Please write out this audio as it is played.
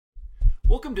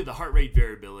Welcome to the Heart Rate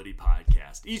Variability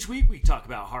Podcast. Each week we talk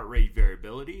about heart rate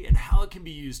variability and how it can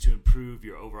be used to improve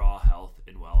your overall health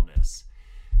and wellness.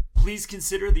 Please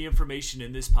consider the information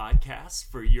in this podcast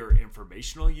for your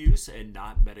informational use and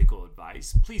not medical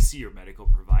advice. Please see your medical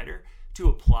provider to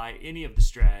apply any of the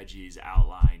strategies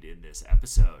outlined in this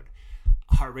episode.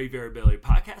 Heart Rate Variability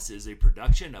Podcast is a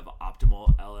production of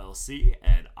Optimal LLC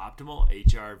and Optimal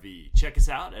HRV. Check us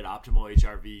out at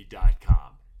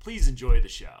optimalhrv.com. Please enjoy the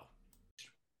show.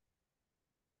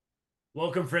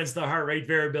 Welcome, friends, to the Heart Rate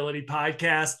Variability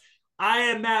Podcast. I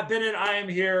am Matt Bennett. I am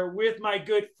here with my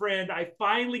good friend. I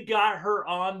finally got her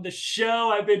on the show.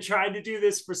 I've been trying to do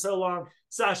this for so long.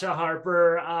 Saša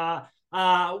Harper.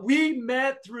 We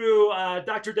met through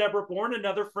Dr. Deborah Bourne,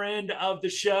 another friend of the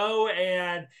show,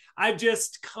 and I've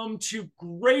just come to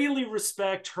greatly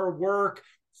respect her work,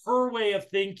 her way of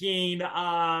thinking,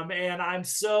 and I'm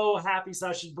so happy,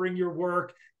 Saša, to bring your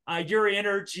work, your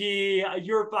energy,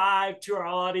 your vibe to our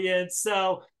audience.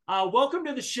 So welcome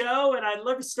to the show, and I'd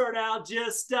love to start out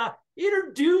just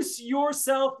introduce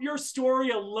yourself. Your story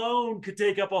alone could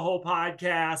take up a whole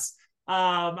podcast.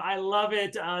 I love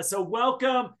it. So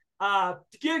welcome.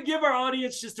 Give our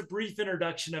audience just a brief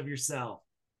introduction of yourself.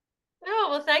 Oh,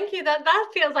 well, thank you.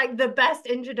 That feels like the best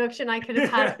introduction I could have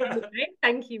had.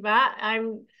 Thank you, Matt.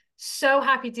 I'm so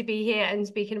happy to be here and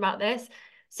speaking about this.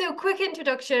 So quick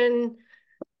introduction.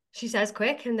 She says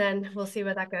quick, and then we'll see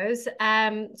where that goes.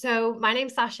 So my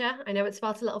name's Saša. I know it's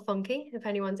spelled a little funky. If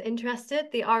anyone's interested,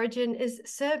 the origin is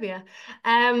Serbia.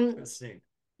 Interesting.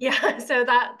 Yeah, so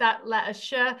that letter sh,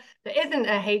 there isn't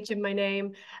a H in my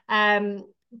name.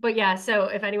 But yeah, so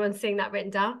if anyone's seeing that written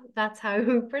down, that's how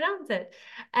you pronounce it.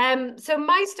 So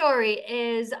my story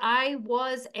is I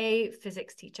was a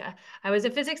physics teacher. I was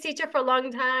a physics teacher for a long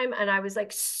time, and I was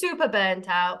like super burnt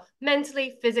out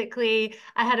mentally, physically.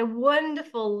 I had a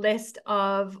wonderful list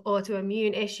of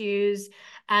autoimmune issues,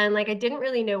 and like I didn't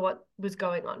really know what was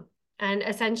going on. And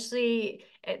essentially,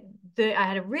 I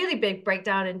had a really big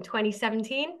breakdown in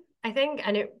 2017, I think,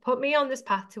 and it put me on this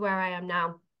path to where I am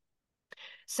now.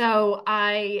 So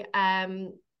I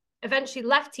eventually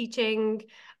left teaching.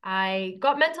 I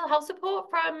got mental health support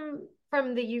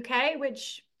from the UK,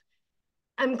 which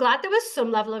I'm glad there was some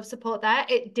level of support there.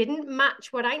 It didn't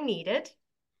match what I needed,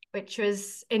 which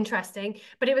was interesting.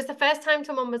 But it was the first time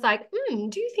someone was like,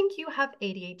 do you think you have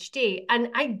ADHD? And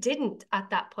I didn't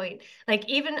at that point. Like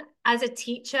even as a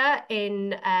teacher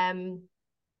in,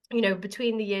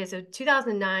 between the years of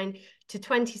 2009 to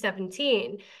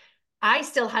 2017, I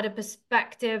still had a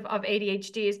perspective of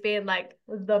ADHD as being like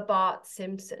the Bart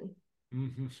Simpson.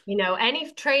 Mm-hmm.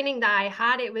 Any training that I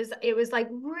had, it was like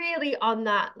really on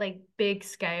that like big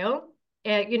scale,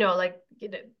 the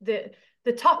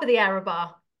top of the error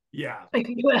bar. Yeah. If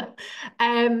you will.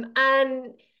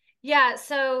 And yeah,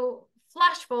 so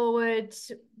flash forward,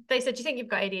 they said, do you think you've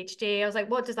got ADHD? I was like,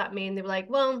 what does that mean? They were like,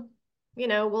 well,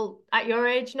 at your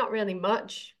age, not really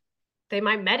much. They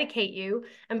might medicate you.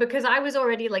 And because I was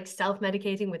already like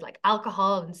self-medicating with like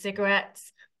alcohol and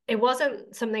cigarettes, it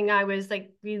wasn't something I was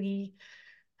like really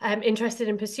interested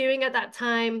in pursuing at that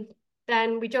time.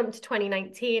 Then we jumped to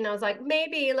 2019. I was like,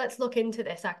 maybe let's look into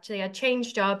this. Actually, I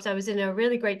changed jobs. I was in a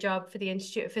really great job for the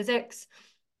Institute of Physics.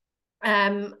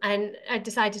 And I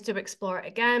decided to explore it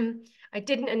again. I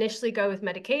didn't initially go with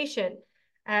medication.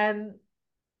 But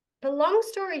long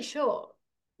story short,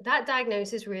 that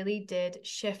diagnosis really did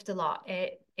shift a lot.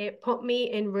 It put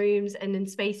me in rooms and in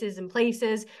spaces and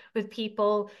places with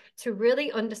people to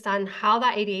really understand how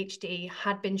that ADHD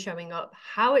had been showing up,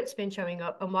 how it's been showing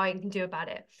up, and what I can do about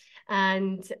it.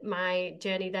 And my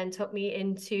journey then took me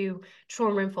into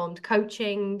trauma-informed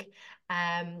coaching,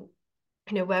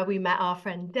 where we met our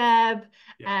friend Deb,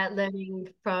 learning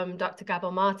from Dr.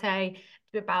 Gabor Mate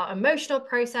about emotional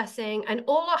processing and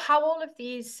how all of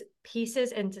these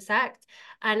pieces intersect.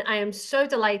 And I am so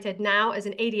delighted now as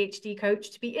an ADHD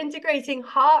coach to be integrating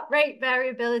heart rate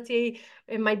variability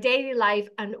in my daily life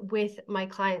and with my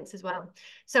clients as well.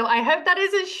 So I hope that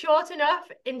is a short enough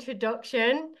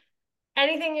introduction.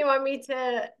 Anything you want me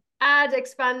to add,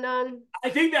 expand on? I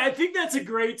think that's a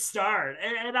great start.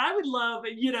 And I would love,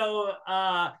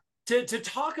 to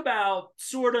talk about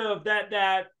sort of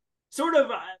that sort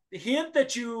of hint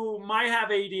that you might have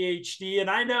ADHD. And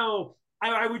I know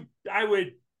I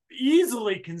would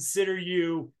easily consider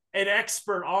you an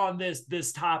expert on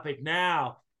this topic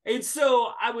now. And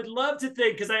so I would love to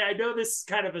think, because I know this is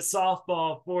kind of a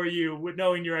softball for you with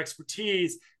knowing your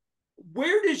expertise,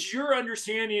 where does your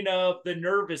understanding of the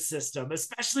nervous system,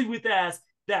 especially with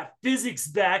that physics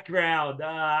background,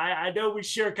 I know we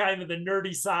share kind of the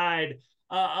nerdy side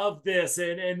of this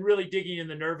and really digging in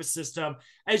the nervous system.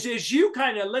 As you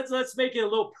kind of let's make it a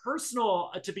little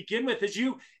personal to begin with, as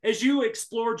you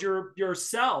explored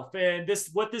yourself and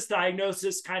what this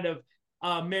diagnosis kind of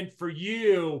meant for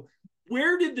you.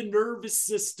 Where did the nervous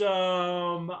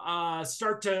system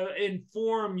start to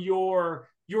inform your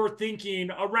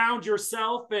thinking around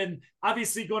yourself, and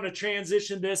obviously going to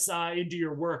transition this into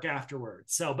your work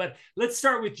afterwards? So, but let's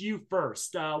start with you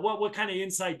first. What kind of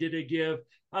insight did it give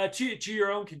to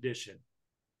your own condition?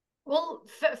 Well,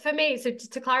 for me, so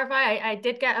to clarify, I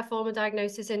did get a formal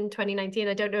diagnosis in 2019.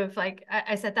 I don't know if I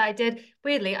said that I did.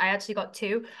 Weirdly, I actually got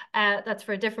two. That's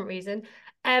for a different reason.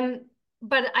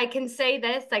 But I can say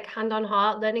this, like hand on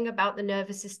heart, learning about the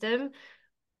nervous system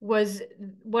was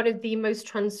one of the most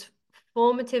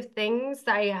transformative things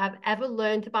that I have ever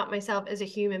learned about myself as a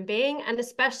human being, and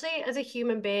especially as a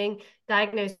human being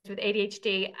diagnosed with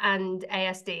ADHD and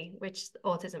ASD, which is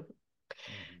autism.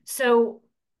 Mm-hmm. So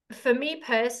for me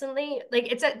personally,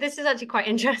 like this is actually quite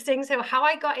interesting. So how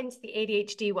I got into the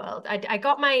ADHD world, I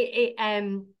got my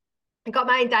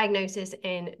diagnosis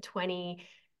in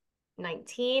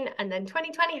 2019, and then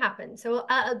 2020 happened. So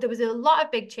there was a lot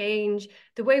of big change,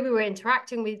 the way we were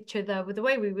interacting with each other, with the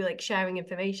way we were like sharing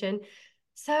information.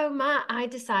 So Matt, I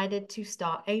decided to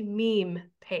start a meme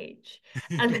page.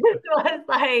 And this was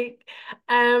like,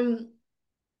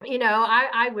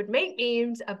 I would make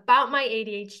memes about my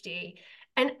ADHD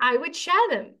and I would share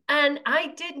them. And I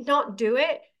did not do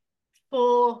it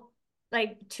for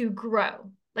to grow.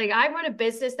 Like I run a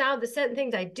business now, there's certain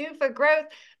things I do for growth,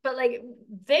 but like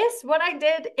what I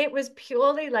did, it was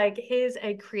purely like, here's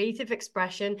a creative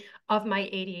expression of my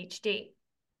ADHD.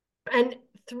 And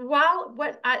throughout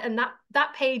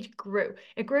that page grew.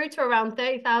 It grew to around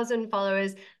 30,000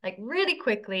 followers, like really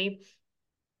quickly.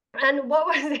 And what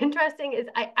was interesting is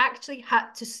I actually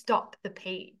had to stop the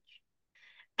page.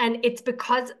 And it's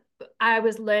because I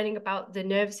was learning about the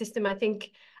nervous system. I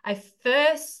think I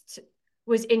first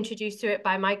was introduced to it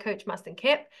by my coach, Maston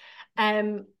Kip.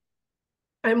 And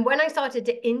when I started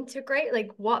to integrate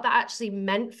like what that actually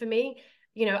meant for me,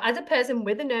 as a person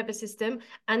with a nervous system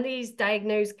and these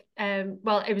diagnosed,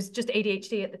 it was just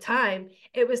ADHD at the time,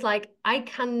 it was like, I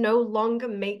can no longer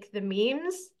make the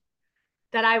memes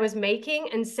that I was making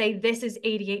and say, this is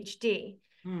ADHD.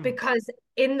 Because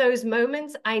in those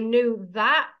moments, I knew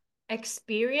that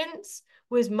experience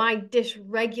was my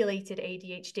dysregulated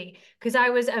ADHD, because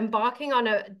I was embarking on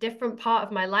a different part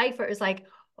of my life where it was like,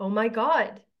 oh my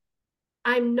God,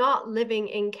 I'm not living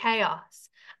in chaos.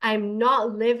 I'm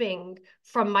not living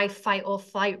from my fight or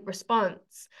flight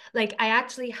response. Like I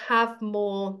actually have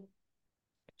more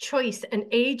choice and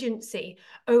agency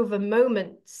over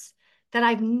moments that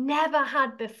I've never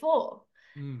had before.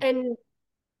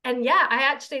 And yeah, I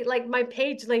actually like my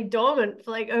page lay dormant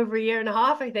for like over a year and a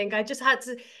half, I think. I just had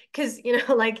to, because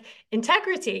like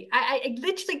integrity. I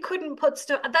literally couldn't put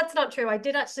stuff. That's not true. I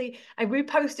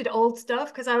reposted old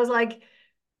stuff because I was like,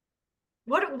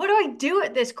 what do I do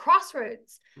at this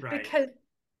crossroads? Right. Because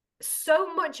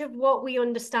so much of what we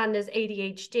understand as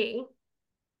ADHD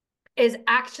is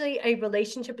actually a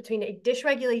relationship between a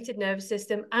dysregulated nervous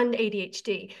system and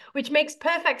ADHD, which makes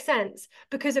perfect sense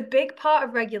because a big part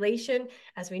of regulation,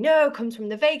 as we know, comes from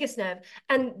the vagus nerve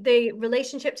and the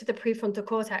relationship to the prefrontal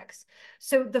cortex.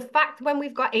 So the fact when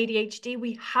we've got ADHD,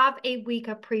 we have a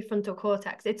weaker prefrontal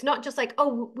cortex. It's not just like,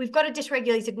 oh, we've got a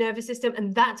dysregulated nervous system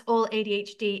and that's all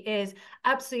ADHD is.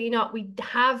 Absolutely not. We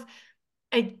have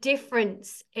a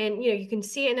difference in, you can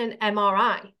see it in an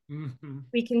MRI.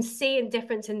 We can see a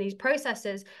difference in these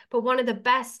processes, but one of the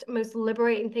best, most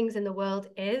liberating things in the world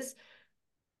is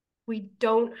we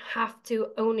don't have to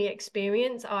only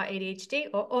experience our ADHD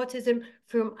or autism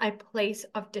from a place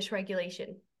of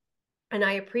dysregulation. And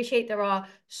I appreciate there are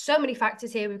so many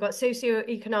factors here. We've got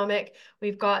socioeconomic,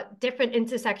 we've got different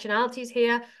intersectionalities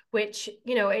here, which,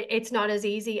 it's not as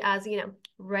easy as,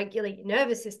 regulate your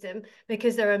nervous system,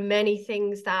 because there are many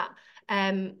things that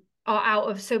are out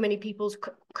of so many people's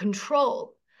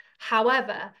control.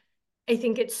 However, I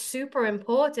think it's super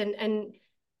important. And,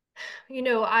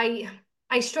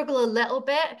 I struggle a little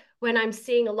bit when I'm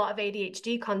seeing a lot of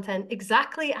ADHD content,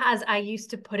 exactly as I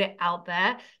used to put it out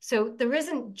there. So there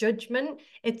isn't judgment.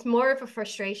 It's more of a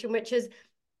frustration, which is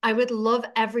I would love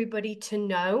everybody to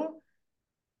know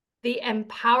the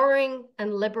empowering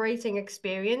and liberating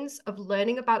experience of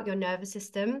learning about your nervous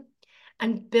system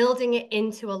and building it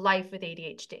into a life with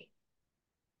ADHD.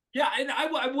 Yeah, and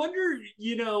I wonder,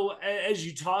 as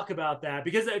you talk about that,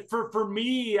 because for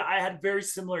me, I had a very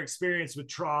similar experience with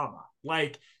trauma.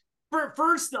 Like,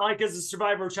 first, like as a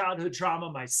survivor of childhood trauma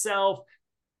myself,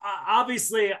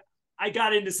 obviously, I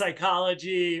got into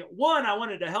psychology. One, I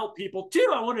wanted to help people.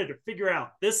 Two, I wanted to figure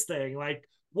out this thing, like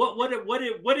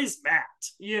what is math,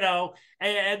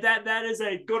 and that is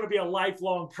going to be a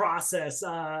lifelong process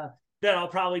that I'll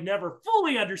probably never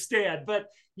fully understand. But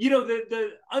the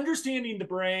understanding the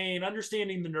brain,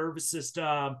 understanding the nervous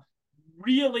system,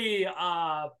 really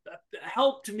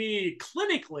helped me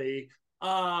clinically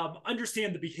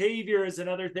understand the behaviors and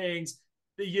other things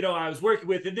that I was working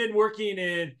with, and then working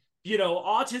in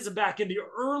autism back in the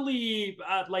early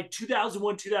like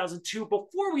 2001, 2002,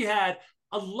 before we had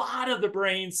a lot of the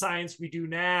brain science we do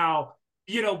now.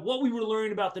 What we were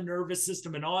learning about the nervous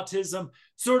system and autism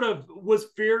sort of was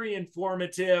very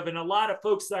informative. And a lot of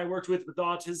folks that I worked with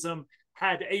autism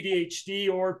had ADHD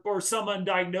or some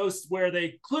undiagnosed where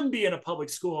they couldn't be in a public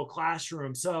school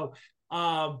classroom. So,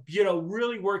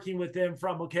 really working with them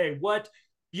from, okay, what,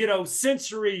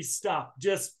 sensory stuff,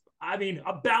 just, I mean,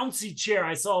 a bouncy chair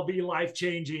I saw be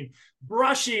life-changing,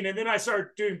 brushing. And then I started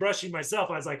doing brushing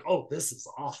myself. I was like, oh, this is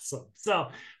awesome. So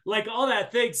like all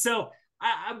that thing. So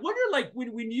I wonder, like,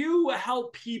 when you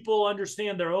help people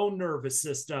understand their own nervous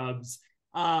systems,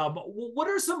 what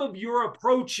are some of your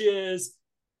approaches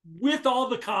with all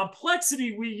the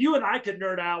complexity you and I could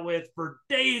nerd out with for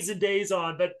days and days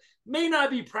on, but may not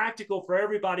be practical for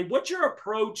everybody? What's your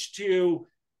approach to,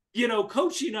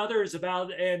 coaching others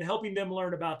about and helping them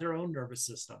learn about their own nervous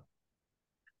system?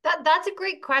 That's a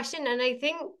great question. And I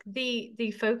think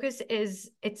the focus is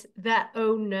it's their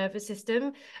own nervous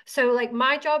system. So like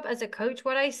my job as a coach,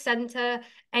 what I center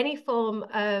any form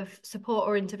of support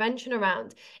or intervention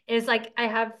around is like I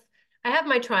have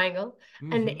my triangle,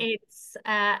 and it's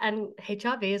and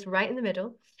HRV is right in the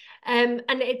middle. And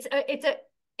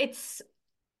it's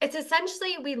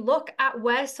essentially we look at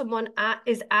where someone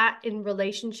is at in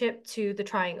relationship to the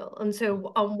triangle. And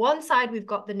so on one side, we've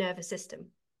got the nervous system.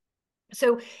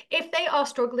 So if they are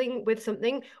struggling with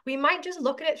something, we might just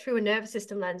look at it through a nervous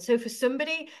system lens. So for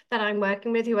somebody that I'm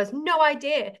working with who has no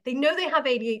idea, they know they have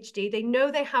ADHD, they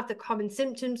know they have the common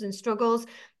symptoms and struggles,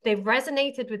 they've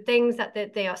resonated with things that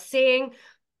they are seeing.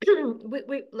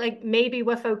 we like maybe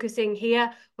we're focusing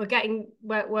here,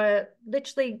 we're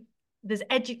literally, there's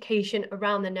education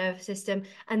around the nervous system,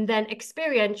 and then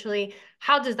experientially,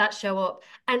 how does that show up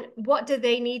and what do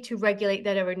they need to regulate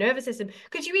their own nervous system?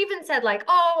 Because you even said like,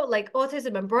 oh, like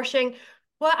autism and brushing.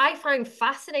 What I find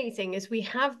fascinating is we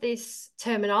have this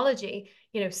terminology,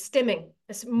 stimming.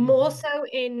 It's more so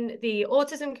in the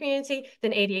autism community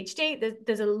than ADHD.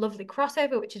 There's a lovely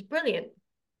crossover, which is brilliant.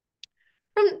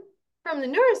 From the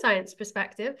neuroscience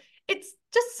perspective, it's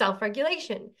just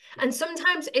self-regulation. And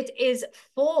sometimes it is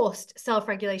forced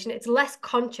self-regulation. It's less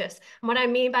conscious. And what I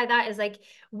mean by that is like,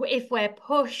 if we're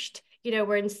pushed,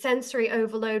 we're in sensory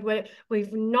overload, where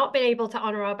we've not been able to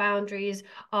honor our boundaries,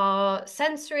 our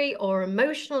sensory or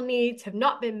emotional needs have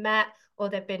not been met, or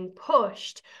they've been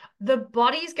pushed, the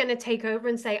body's going to take over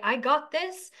and say, I got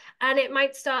this. And it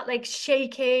might start like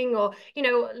shaking, or,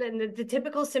 the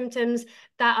typical symptoms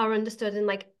that are understood in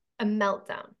like a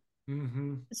meltdown.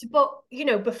 So, but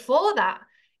before that,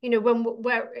 when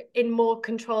we're in more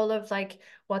control of like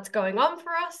what's going on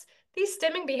for us, these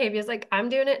stimming behaviors, like I'm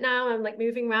doing it now, I'm like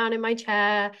moving around in my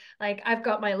chair, like I've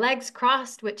got my legs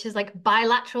crossed, which is like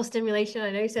bilateral stimulation.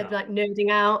 I know you said like nerding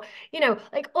out,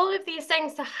 like all of these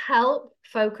things to help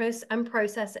focus and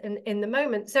process in the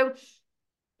moment. So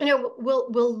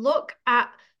we'll look at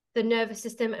the nervous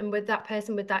system and with that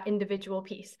person, with that individual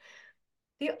piece.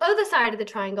 The other side of the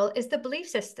triangle is the belief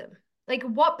system. Like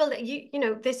what belief,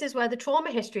 this is where the trauma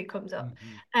history comes up.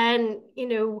 And,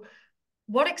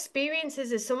 what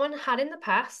experiences has someone had in the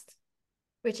past,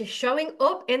 which is showing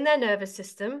up in their nervous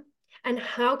system, and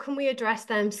how can we address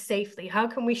them safely? How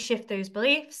can we shift those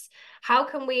beliefs? How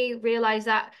can we realize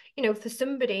that, for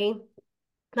somebody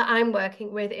that I'm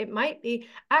working with, it might be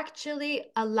actually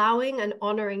allowing and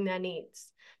honoring their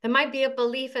needs. There might be a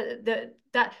belief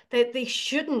that they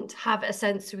shouldn't have a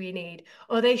sensory need,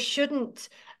 or they shouldn't,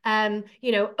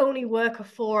 only work a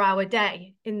 4-hour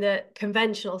day in the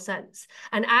conventional sense,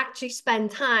 and actually spend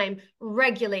time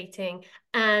regulating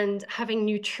and having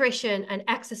nutrition and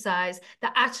exercise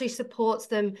that actually supports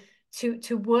them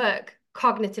to work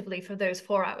cognitively for those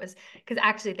 4 hours. Because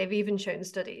actually they've even shown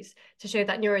studies to show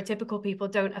that neurotypical people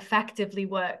don't effectively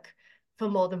work for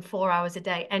more than 4 hours a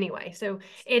day anyway. So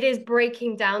it is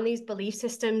breaking down these belief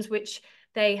systems which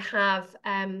they have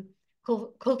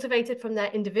cultivated from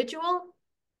their individual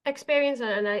experience,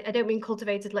 and I don't mean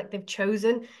cultivated like they've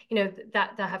chosen,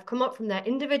 that have come up from their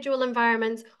individual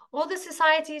environments or the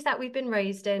societies that we've been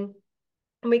raised in.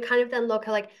 And we kind of then look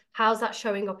at like, how's that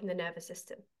showing up in the nervous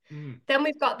system? Mm. Then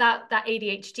we've got that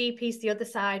ADHD piece, the other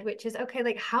side, which is, okay,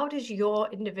 like how does your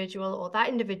individual or that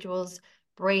individual's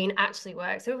brain actually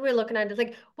work? So if we're looking at it,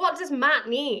 like, what does Matt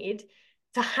need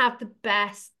to have the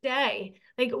best day?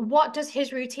 Like, what does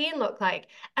his routine look like?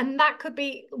 And that could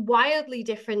be wildly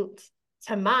different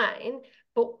to mine,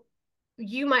 but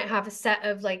you might have a set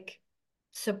of like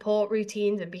support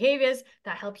routines and behaviors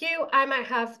that help you. I might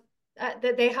have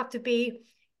that they have to be,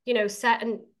 set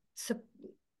and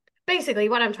basically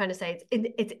what I'm trying to say is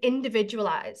it's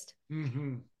individualized.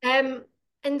 Mm-hmm. Um,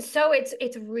 and so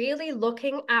it's really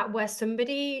looking at where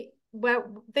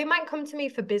they might come to me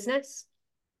for business,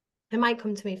 they might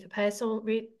come to me for personal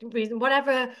reason,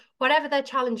 whatever their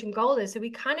challenge and goal is. So we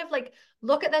kind of like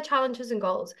look at their challenges and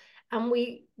goals, and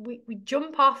we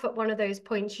jump off at one of those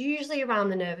points, usually around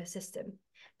the nervous system,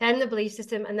 then the belief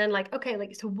system, and then like, okay,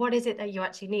 like, so what is it that you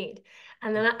actually need?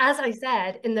 And then, as I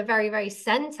said, in the very, very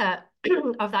center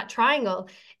of that triangle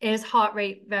is heart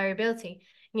rate variability.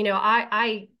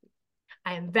 I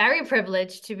am very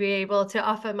privileged to be able to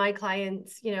offer my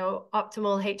clients,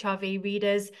 optimal HRV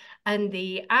readers and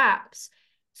the apps.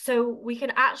 So we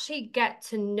can actually get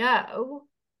to know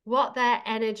what their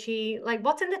energy, like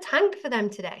what's in the tank for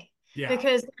them today. Yeah.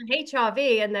 Because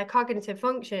HRV and their cognitive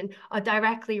function are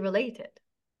directly related.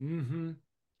 Mm-hmm.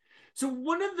 So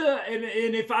one of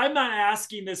and if I'm not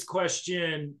asking this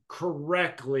question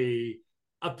correctly,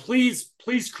 please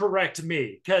correct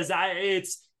me, because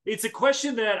it's a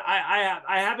question that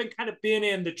I haven't kind of been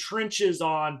in the trenches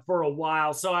on for a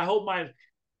while. So I hope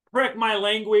correct my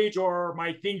language or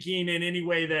my thinking in any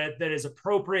way that is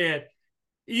appropriate.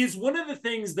 Is one of the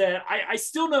things that I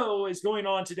still know is going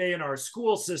on today in our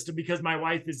school system, because my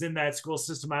wife is in that school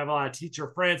system. I have a lot of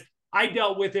teacher friends. I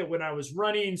dealt with it when I was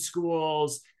running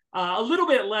schools. A little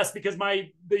bit less, because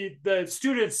the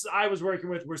students I was working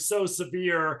with were so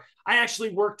severe. I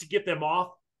actually worked to get them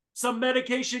off some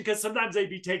medication, because sometimes they'd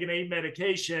be taking 8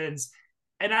 medications,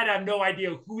 and I'd have no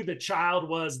idea who the child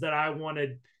was that I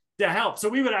wanted to help. So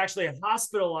we would actually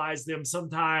hospitalize them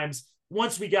sometimes.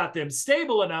 Once we got them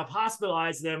stable enough,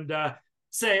 hospitalize them to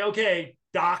say, okay,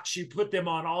 docs, you put them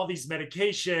on all these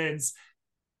medications.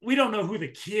 We don't know who the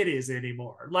kid is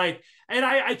anymore. Like, and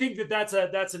I think that's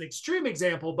an extreme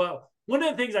example, but one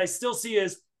of the things I still see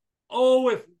is, oh,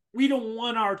 if we don't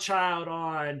want our child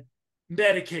on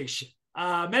medication,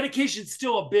 medication's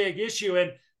still a big issue.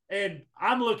 And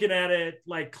I'm looking at it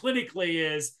like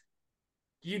clinically is,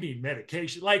 you need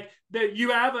medication. Like that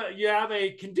you have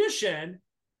a condition,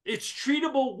 it's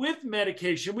treatable with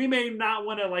medication. We may not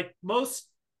want to, like most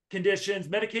conditions,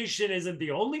 medication isn't the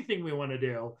only thing we want to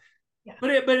do. Yeah. But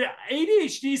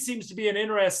ADHD seems to be an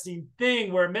interesting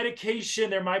thing, where medication,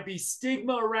 there might be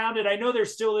stigma around it. I know there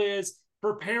still is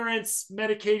for parents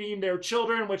medicating their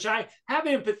children, which I have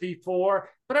empathy for,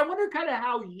 but I wonder kind of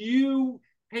how you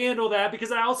handle that,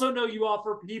 because I also know you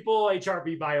offer people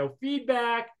HRV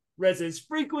biofeedback, resonance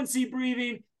frequency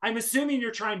breathing. I'm assuming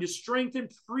you're trying to strengthen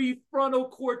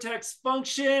prefrontal cortex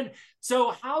function.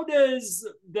 So how does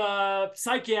the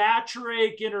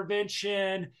psychiatric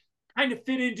intervention kind of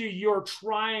fit into your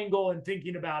triangle and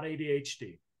thinking about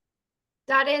ADHD?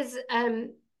 That is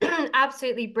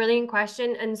absolutely brilliant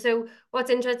question. And so what's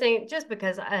interesting, just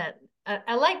because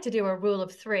I like to do a rule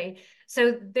of 3.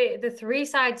 So the 3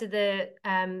 sides of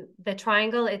the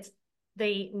triangle, it's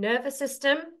the nervous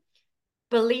system,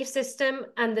 belief system,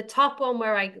 and the top one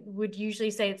where I would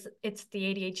usually say it's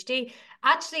the ADHD.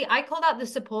 Actually, I call that the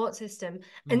support system.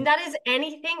 And that is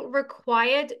anything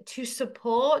required to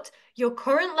support your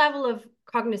current level of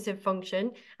cognitive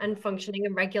function and functioning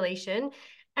and regulation,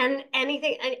 and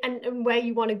anything and where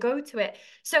you want to go to it.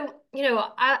 So,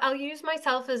 I'll use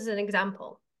myself as an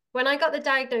example. When I got the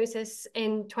diagnosis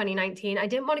in 2019, I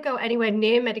didn't want to go anywhere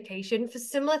near medication for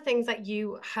similar things that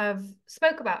you have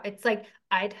spoke about. It's like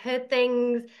I'd heard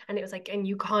things, and it was like, and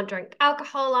you can't drink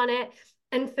alcohol on it.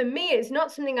 And for me, it's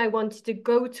not something I wanted to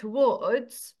go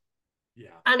towards. Yeah.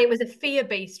 And it was a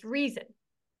fear-based reason.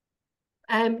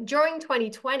 During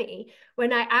 2020,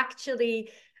 when I actually,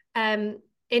 and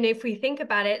if we think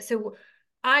about it, so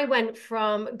I went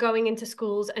from going into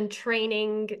schools and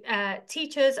training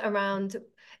teachers around.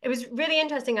 It was really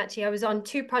interesting, actually. I was on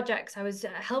 2 projects. I was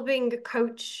helping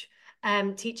coach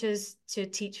teachers to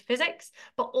teach physics,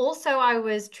 but also I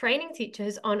was training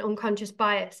teachers on unconscious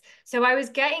bias. So I was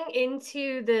getting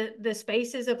into the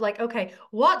spaces of like, okay,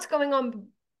 what's going on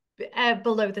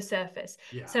below the surface.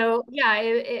 Yeah. So yeah,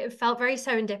 it felt very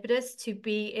serendipitous to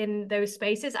be in those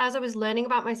spaces as I was learning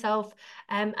about myself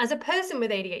as a person with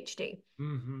ADHD.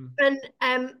 Mm-hmm.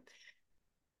 And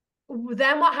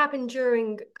then what happened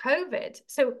during COVID?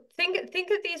 So think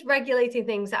of these regulating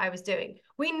things that I was doing.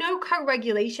 We know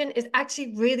co-regulation is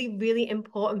actually really, really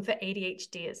important for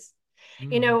ADHDers. You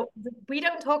Mm-hmm. know, we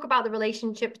don't talk about the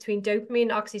relationship between dopamine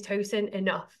and oxytocin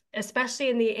enough, especially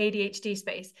in the ADHD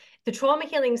space. The trauma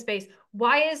healing space,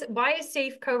 why is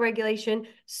safe co-regulation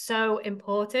so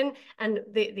important? And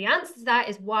the answer to that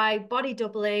is why body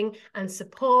doubling and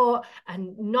support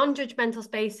and non-judgmental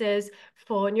spaces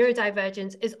for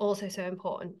neurodivergence is also so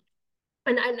important.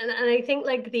 And I think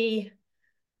like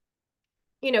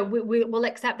we'll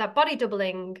accept that body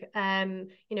doubling,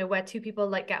 where two people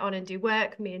like get on and do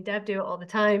work. Me and Deb do it all the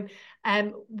time.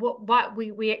 What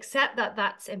we accept that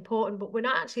that's important, but we're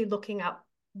not actually looking at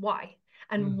why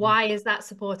and why is that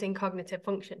supporting cognitive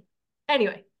function.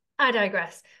 Anyway, I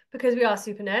digress because we are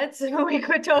super nerds, so we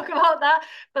could talk about that,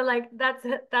 but like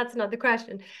that's not the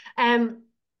question.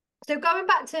 So going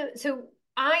back to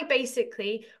I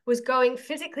basically was going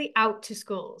physically out to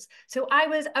schools. So I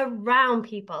was around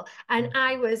people and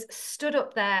I was stood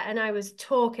up there and I was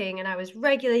talking and I was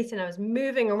regulating, I was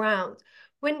moving around.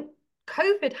 When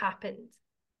COVID happened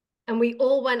and we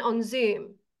all went on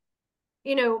Zoom,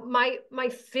 my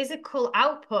physical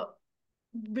output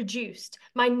reduced.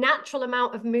 My natural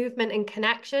amount of movement and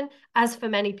connection, as for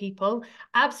many people,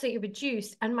 absolutely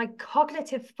reduced. And my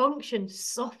cognitive function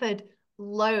suffered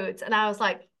loads. And I was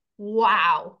like,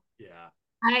 wow. Yeah.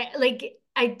 I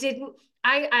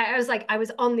was like, I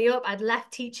was on the up. I'd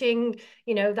left teaching,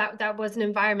 that was an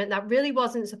environment that really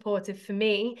wasn't supportive for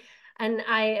me. And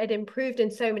I had improved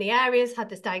in so many areas, had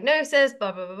this diagnosis,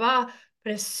 blah, blah, blah, blah.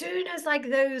 But as soon as like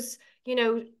those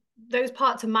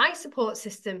parts of my support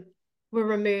system were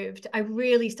removed, I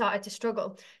really started to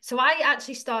struggle. So I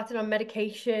actually started on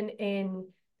medication in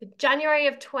January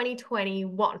of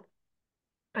 2021.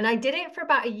 And I did it for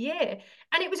about a year.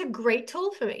 And it was a great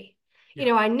tool for me.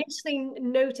 Yeah. I initially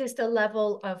noticed a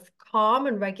level of calm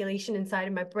and regulation inside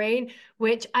of my brain,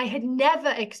 which I had never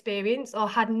experienced or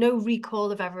had no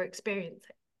recall of ever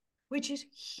experiencing, which is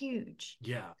huge.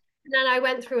 Yeah. And then I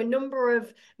went through a number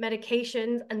of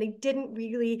medications and they didn't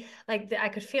really I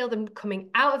could feel them coming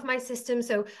out of my system.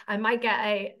 So I might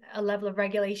get a level of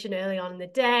regulation early on in the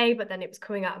day, but then it was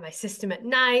coming out of my system at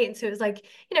night. And so it was like,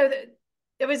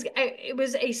 it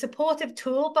was a supportive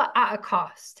tool, but at a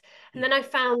cost. And then I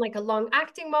found like a long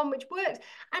acting one, which worked.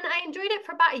 And I enjoyed it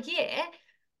for about a year.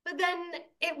 But then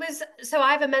so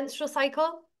I have a menstrual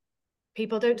cycle.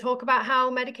 People don't talk about how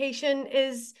medication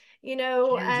is, Huge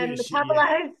issue. Yeah.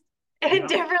 metabolized Yeah.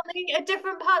 differently at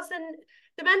different parts than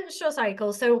the menstrual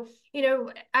cycle. So,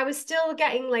 I was still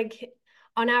getting like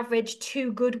on average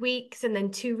 2 good weeks and then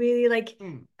two really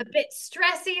a bit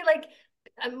stressy,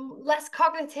 less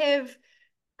cognitive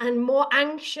and more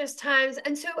anxious times.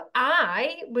 And so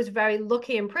I was very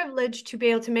lucky and privileged to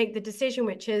be able to make the decision,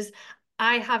 which is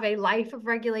I have a life of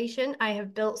regulation. I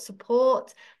have built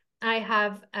support. I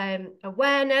have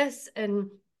awareness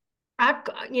and I've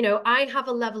got, I have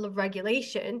a level of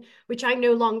regulation, which I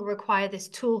no longer require this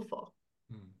tool for.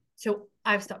 So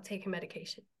I've stopped taking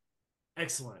medication.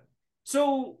 Excellent.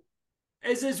 So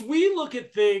as we look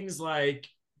at things like,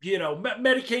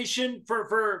 medication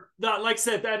for like I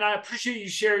said, and I appreciate you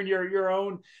sharing your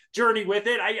own journey with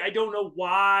it. I don't know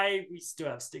why we still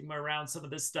have stigma around some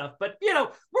of this stuff, but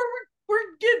we're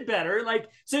getting better. Like,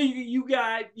 so you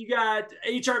got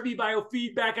HRV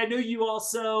biofeedback. I know you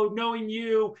also, knowing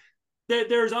you, that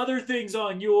there's other things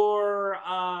on your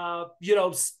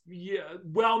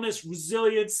wellness,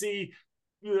 resiliency,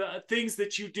 things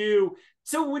that you do.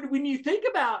 So when you think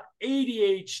about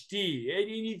ADHD and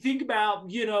you think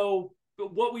about,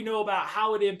 what we know about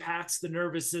how it impacts the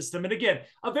nervous system, and again,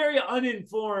 a very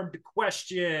uninformed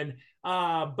question,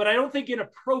 but I don't think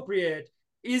inappropriate,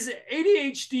 is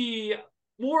ADHD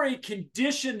more a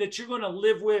condition that you're going to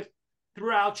live with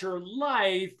throughout your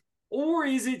life, or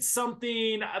is it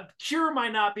something, a cure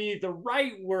might not be the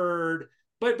right word,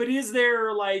 but is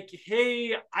there like,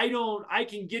 hey, I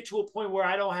can get to a point where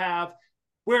I don't have,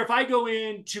 where if I go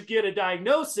in to get a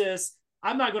diagnosis,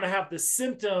 I'm not going to have the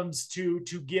symptoms to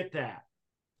get that.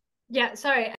 Yeah,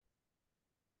 sorry.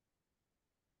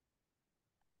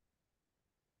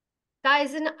 That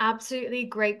is an absolutely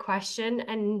great question.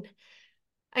 And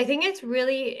I think it's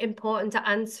really important to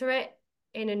answer it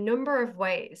in a number of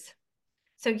ways.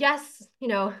 So yes,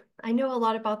 I know a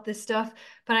lot about this stuff,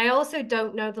 but I also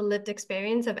don't know the lived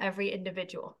experience of every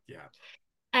individual. Yeah.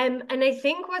 And I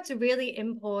think what's really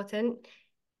important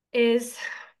is,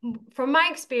 from my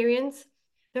experience,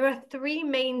 there are 3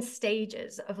 main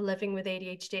stages of living with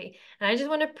ADHD. And I just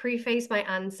want to preface my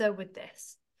answer with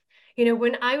this.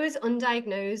 When I was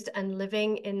undiagnosed and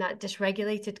living in that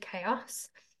dysregulated chaos,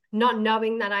 not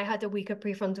knowing that I had a weaker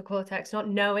prefrontal cortex, not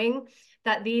knowing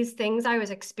that these things I was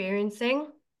experiencing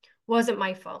wasn't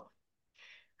my fault.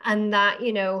 And that,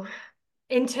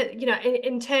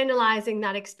 internalizing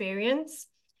that experience,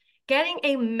 getting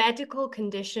a medical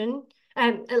condition,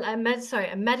 a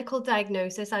medical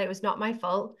diagnosis that it was not my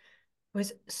fault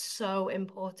was so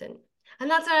important. And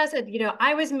that's what I said,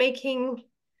 I was making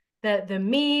the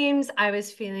memes, I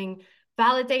was feeling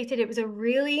validated. It was a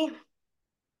really,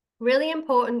 really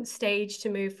important stage to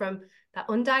move from that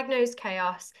undiagnosed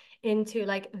chaos into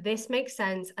like, this makes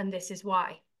sense and this is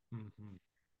why. Mm-hmm.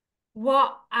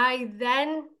 What I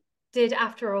then did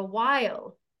after a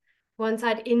while, once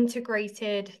I'd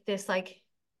integrated this like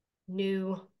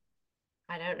new,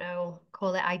 I don't know,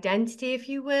 call it identity, if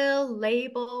you will,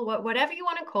 label, whatever you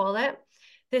want to call it,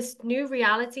 this new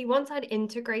reality, once I'd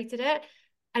integrated it,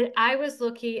 and I was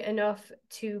lucky enough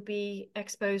to be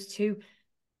exposed to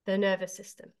the nervous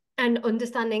system and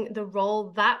understanding the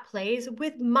role that plays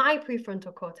with my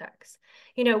prefrontal cortex.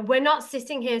 We're not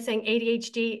sitting here saying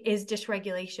ADHD is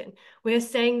dysregulation. We're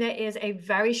saying there is a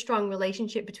very strong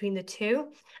relationship between the two,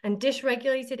 and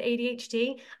dysregulated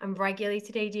ADHD and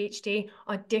regulated ADHD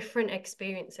are different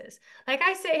experiences. Like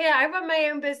I sit here, I run my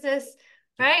own business,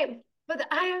 right? But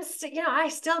I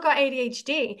still got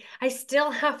ADHD. I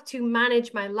still have to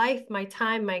manage my life, my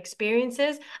time, my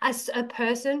experiences as a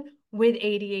person with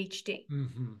ADHD.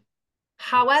 Mm-hmm.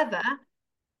 However,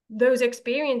 those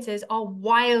experiences are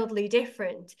wildly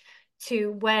different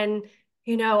to when,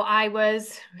 I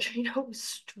was,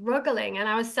 struggling and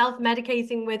I was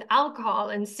self-medicating with alcohol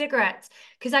and cigarettes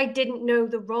because I didn't know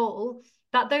the role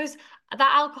that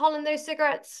alcohol and those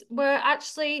cigarettes were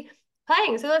actually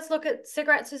playing. So let's look at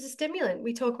cigarettes as a stimulant.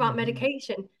 We talk about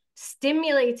medication,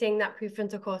 stimulating that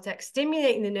prefrontal cortex,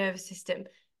 stimulating the nervous system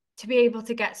to be able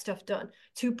to get stuff done,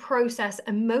 to process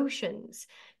emotions,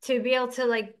 to be able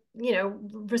to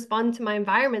respond to my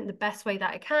environment the best way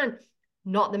that I can,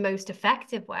 not the most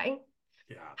effective way.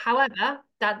 Yeah. However,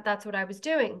 that's what I was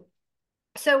doing.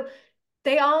 So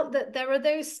there are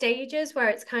those stages where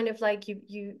it's kind of like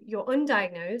you're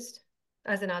undiagnosed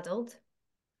as an adult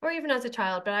or even as a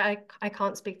child, but I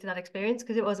can't speak to that experience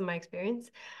because it wasn't my experience.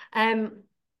 And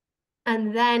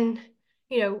then,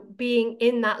 being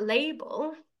in that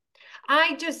label,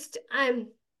 I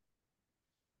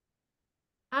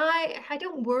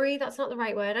don't worry. That's not the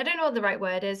right word. I don't know what the right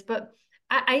word is, but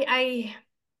I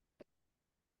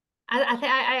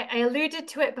think I alluded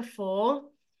to it before.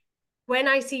 When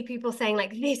I see people saying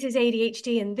like, this is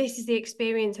ADHD and this is the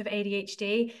experience of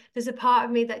ADHD, there's a part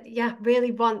of me that,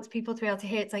 really wants people to be able to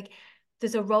hear. It's like,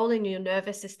 there's a role in your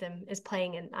nervous system is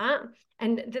playing in that.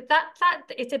 And that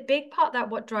it's a big part that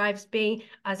what drives me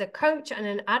as a coach and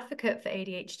an advocate for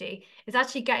ADHD is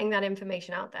actually getting that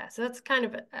information out there. So that's kind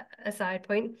of a side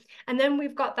point. And then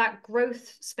we've got that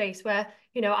growth space where,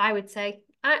 I would say,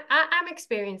 I'm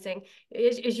experiencing,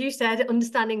 as you said,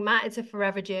 understanding Matt, it's a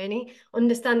forever journey,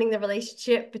 understanding the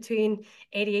relationship between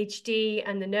ADHD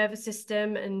and the nervous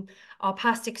system and our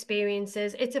past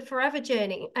experiences. It's a forever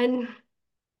journey. And,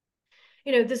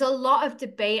 there's a lot of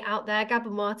debate out there.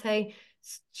 Gabor Mate,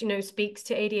 speaks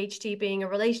to ADHD being a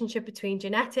relationship between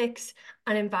genetics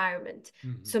and environment.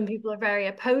 Mm-hmm. Some people are very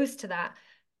opposed to that.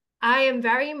 I am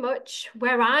very much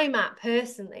where I'm at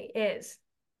personally is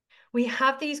we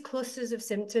have these clusters of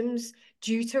symptoms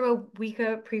due to a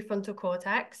weaker prefrontal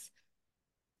cortex.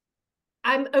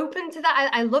 I'm open to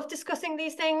that. I love discussing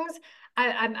these things.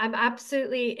 I'm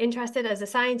absolutely interested as a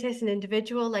scientist and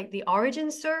individual, like the origin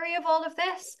story of all of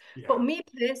this. Yeah. But me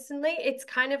personally, it's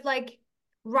kind of like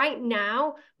right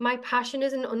now, my passion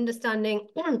is in understanding,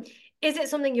 is it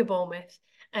something you're born with?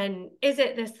 And is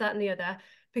it this, that, and the other?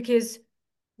 Because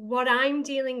what I'm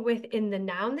dealing with in the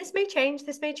now, and this may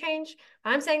change.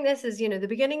 I'm saying this is, the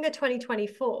beginning of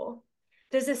 2024,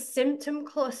 there's a symptom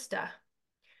cluster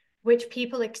which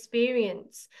people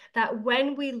experience that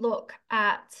when we look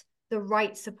at the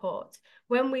right support,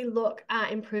 when we look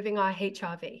at improving our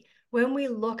HRV, when we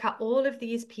look at all of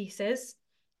these pieces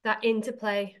that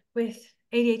interplay with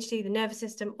ADHD, the nervous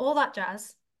system, all that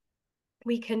jazz,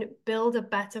 we can build a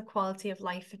better quality of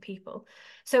life for people.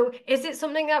 So is it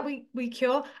something that we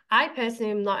cure? I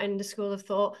personally am not in the school of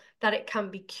thought that it can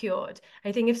be cured.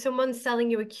 I think if someone's selling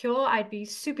you a cure, I'd be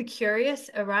super curious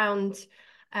around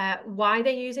why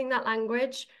they're using that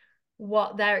language,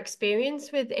 what their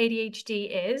experience with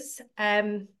ADHD is.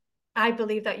 I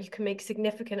believe that you can make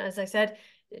significant, as I said,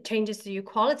 changes to your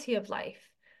quality of life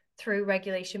through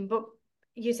regulation. But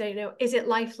you say, is it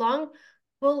lifelong?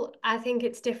 Well, I think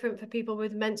it's different for people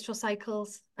with menstrual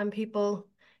cycles and people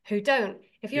who don't.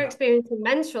 If you're experiencing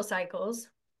menstrual cycles,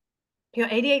 your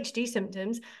ADHD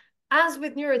symptoms as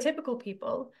with neurotypical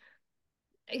people,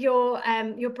 your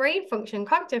brain function,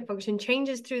 cognitive function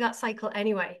changes through that cycle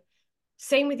anyway.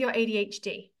 Same with your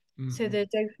ADHD. So the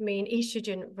dopamine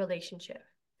estrogen relationship.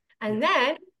 And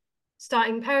then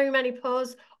starting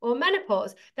perimenopause or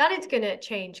menopause, that is going to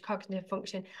change cognitive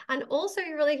function and also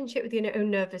your relationship with your own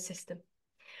nervous system.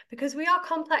 Because we are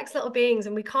complex little beings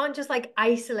and we can't just like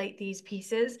isolate these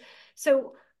pieces.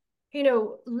 So,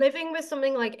 living with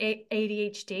something like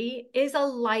ADHD is a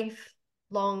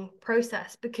lifelong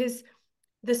process because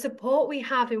the support we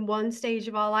have in one stage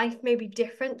of our life may be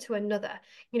different to another.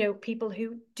 People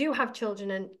who do have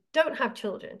children and don't have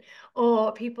children,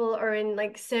 or people are in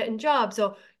like certain jobs,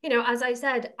 or, as I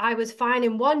said, I was fine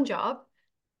in one job.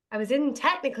 I was in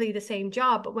technically the same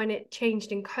job, but when it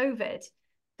changed in COVID,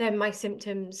 then my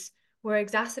symptoms were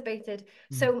exacerbated.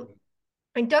 So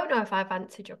I don't know if I've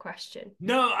answered your question.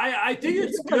 No, I think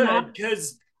it's good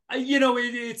because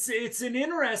it's an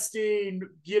interesting,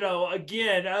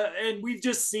 again, and we've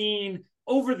just seen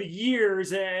over the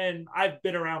years, and I've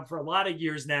been around for a lot of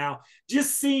years now,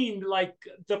 just seeing like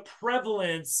the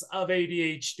prevalence of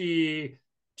ADHD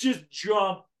just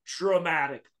jump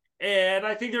dramatically. And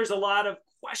I think there's a lot of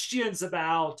questions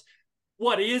about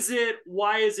what is it?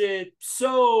 Why is it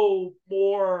so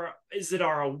more? Is it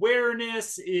our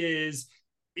awareness? Is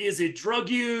it drug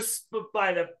use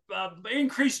by the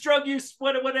increased drug use,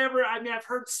 whatever? I mean, I've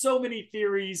heard so many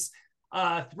theories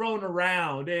thrown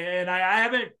around, and I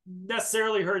haven't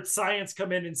necessarily heard science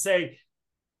come in and say,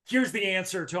 here's the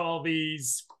answer to all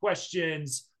these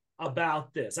questions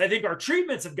about this. I think our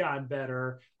treatments have gotten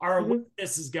better. Our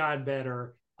awareness has gotten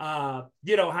better.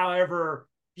 However,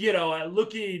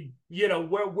 looking,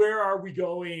 where are we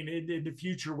going in the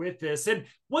future with this? And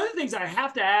one of the things I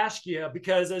have to ask you,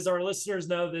 because as our listeners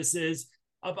know, this is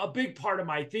a big part of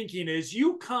my thinking, is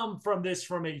you come from this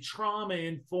from a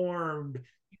trauma-informed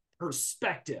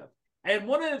perspective. And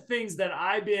one of the things that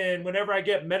whenever I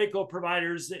get medical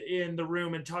providers in the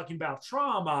room and talking about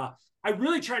trauma, I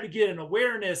really try to get an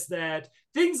awareness that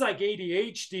things like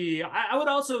ADHD, I would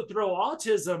also throw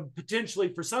autism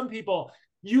potentially for some people.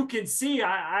 You can see,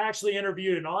 I actually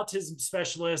interviewed an autism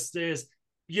specialist. We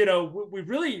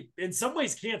really, in some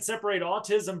ways, can't separate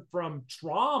autism from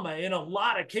trauma in a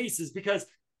lot of cases because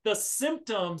the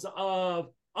symptoms of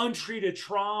untreated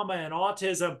trauma and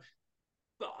autism,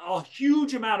 a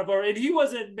huge amount of, and he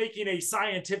wasn't making a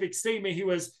scientific statement.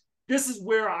 This is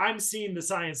where I'm seeing the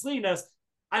science leading us.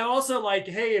 I also like,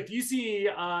 hey, if you see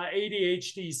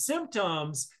ADHD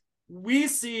symptoms, we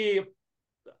see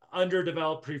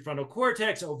underdeveloped prefrontal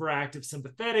cortex, overactive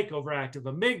sympathetic, overactive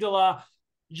amygdala.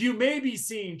 You may be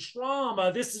seeing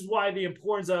trauma. This is why the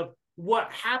importance of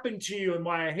what happened to you and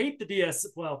why I hate the DSM.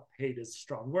 Well, hate is a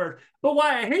strong word, but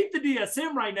why I hate the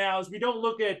DSM right now is we don't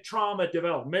look at trauma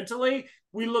developmentally.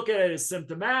 We look at it as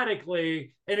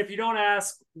symptomatically. And if you don't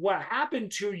ask what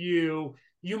happened to you,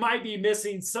 you might be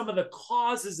missing some of the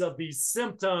causes of these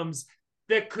symptoms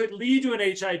that could lead to an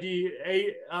an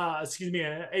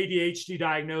ADHD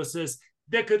diagnosis,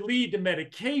 that could lead to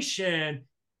medication,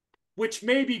 which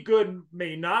may be good,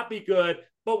 may not be good,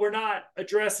 but we're not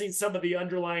addressing some of the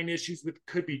underlying issues with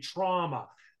could be trauma.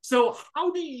 So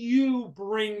how do you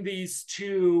bring these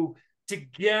two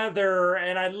together?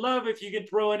 And I'd love if you could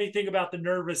throw anything about the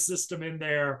nervous system in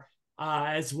there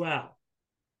as well.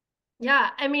 Yeah,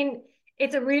 I mean,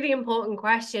 it's a really important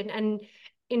question. And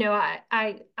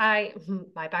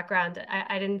my background,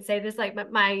 I didn't say this, like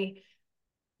my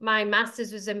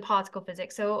master's was in particle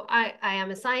physics. So I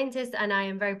am a scientist and I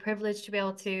am very privileged to be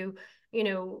able to,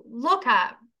 look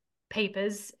at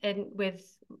papers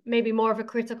with maybe more of a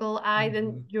critical eye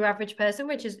than your average person,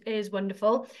 which is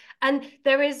wonderful. And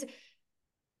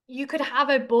you could have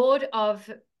a board of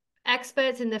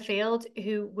experts in the field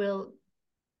who will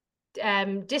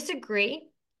disagree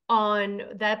on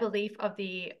their belief of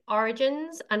the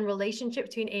origins and relationship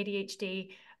between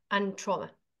ADHD and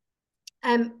trauma.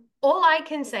 All I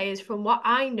can say is from what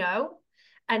I know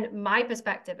and my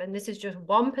perspective, and this is just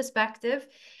one perspective,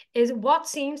 is what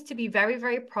seems to be very,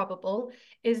 very probable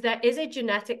is there is a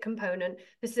genetic component.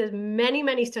 There's many,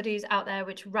 many studies out there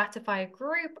which ratify a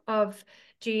group of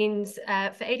genes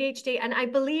for ADHD, and I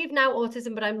believe now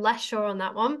autism, but I'm less sure on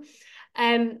that one.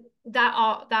 That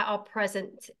are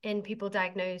present in people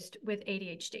diagnosed with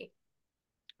ADHD,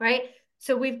 right?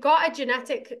 So we've got a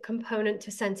genetic component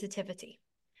to sensitivity,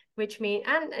 which means,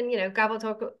 and Gabor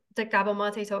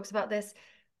Mate talks about this.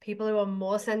 people who are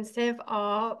more sensitive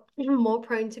are more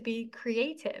prone to be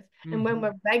creative. And when Mm-hmm.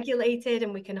 we're regulated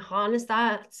and we can harness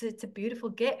that, it's a beautiful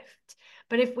gift.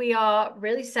 But if we are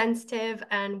really sensitive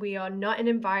and we are not in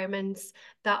environments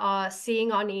that are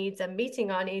seeing our needs and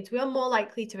meeting our needs, we are more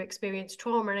likely to experience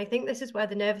trauma. And I think this is where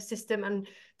the nervous system and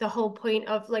the whole point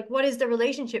of like, what is the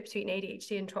relationship between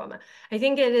ADHD and trauma? I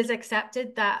think it is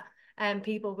accepted that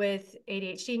people with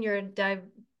ADHD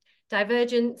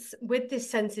neurodivergence with this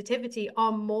sensitivity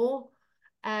are more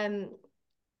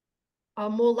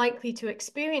likely to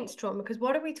experience trauma. Because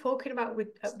what are we talking about with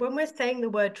when we're saying the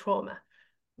word trauma?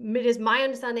 It is my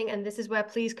understanding, and this is where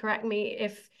please correct me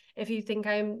if you think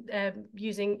I'm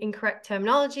using incorrect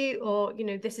terminology or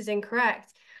this is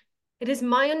incorrect. It is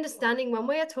my understanding when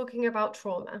we are talking about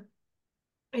trauma,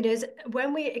 it is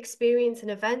when we experience an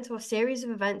event or series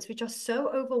of events which are so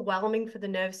overwhelming for the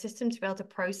nervous system to be able to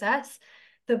process,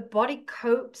 the body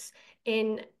copes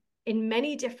in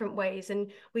many different ways,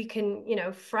 and we can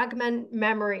fragment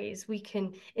memories, we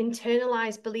can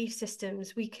internalize belief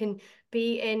systems, we can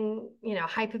be in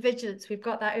hypervigilance, we've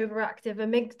got that overactive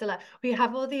amygdala, we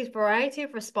have all these variety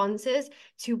of responses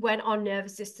to when our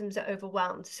nervous systems are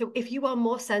overwhelmed. So if you are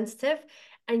more sensitive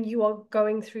and you are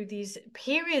going through these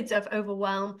periods of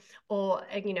overwhelm or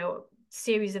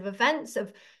series of events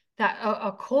that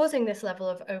are causing this level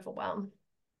of overwhelm,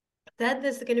 then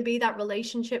there's going to be that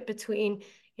relationship between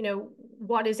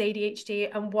what is ADHD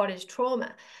and what is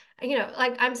trauma.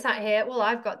 Like I'm sat here, well,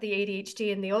 I've got the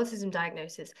ADHD and the autism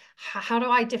diagnosis. How do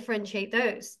I differentiate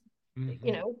those?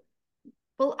 Mm-hmm.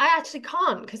 Well, I actually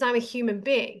can't because I'm a human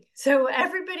being. So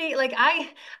everybody, like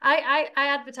I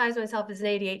advertise myself as an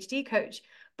ADHD coach,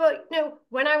 but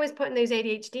when I was putting those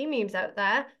ADHD memes out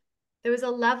there was a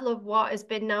level of what has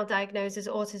been now diagnosed as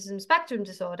autism spectrum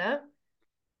disorder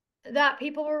that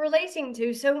people were relating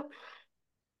to. So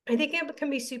I think it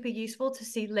can be super useful to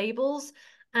see labels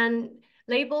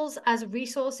as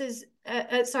resources,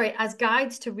 as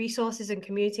guides to resources and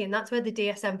community. And that's where the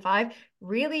DSM-5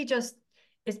 really just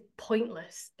is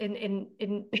pointless in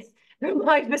from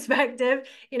my perspective.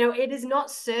 It is not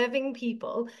serving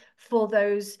people for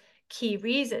those key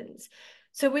reasons.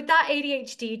 So with that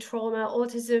ADHD, trauma,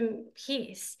 autism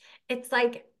piece, it's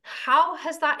like, how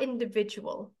has that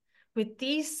individual with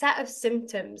these set of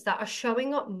symptoms that are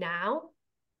showing up now,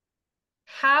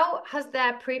 how has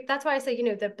their that's why I say,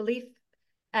 the belief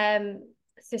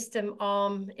system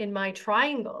arm in my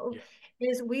triangle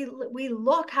is we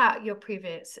look at your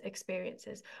previous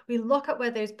experiences. We look at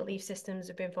where those belief systems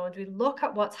have been formed. We look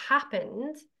at what's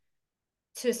happened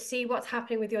to see what's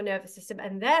happening with your nervous system,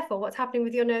 and therefore what's happening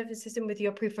with your nervous system with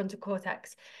your prefrontal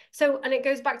cortex. So, and it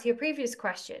goes back to your previous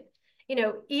question,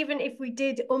 even if we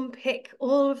did unpick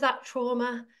all of that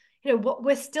trauma, what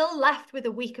we're still left with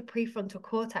a weaker prefrontal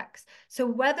cortex. So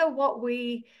whether what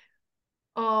we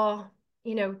are,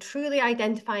 truly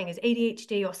identifying as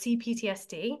ADHD or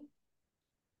CPTSD,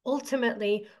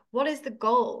 ultimately, what is the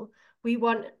goal? We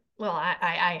want, well,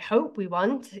 I hope we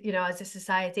want, as a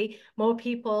society, more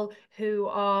people who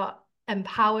are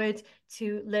empowered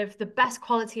to live the best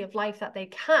quality of life that they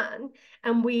can,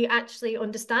 and we actually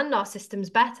understand our systems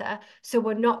better, so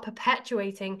we're not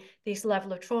perpetuating this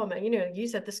level of trauma. You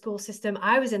said the school system.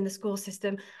 I was in the school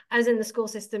system. I was in the school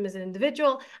system as an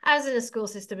individual. I was in a school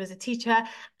system as a teacher,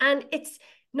 and it's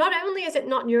not only is it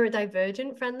not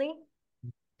neurodivergent friendly,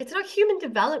 it's not human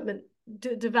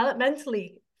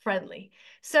developmentally friendly.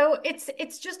 So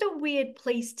it's just a weird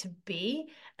place to be,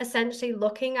 essentially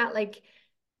looking at like,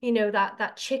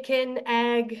 that chicken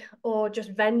egg or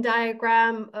just Venn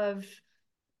diagram of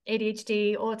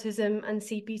ADHD, autism, and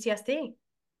CPTSD.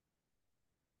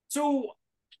 So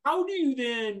how do you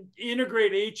then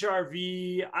integrate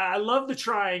HRV? I love the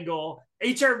triangle.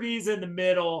 HRV is in the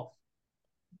middle.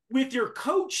 With your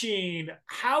coaching,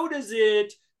 how does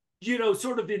it,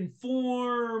 sort of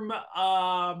inform?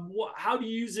 How do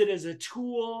you use it as a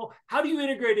tool? How do you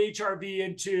integrate HRV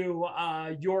into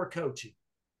your coaching?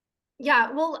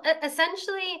 Yeah, well,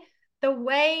 essentially, the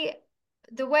way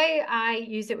I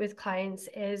use it with clients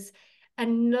is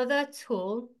another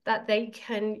tool that they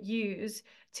can use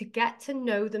to get to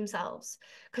know themselves.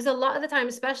 Because a lot of the time,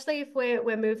 especially if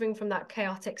we're moving from that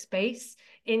chaotic space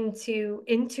into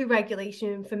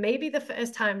regulation for maybe the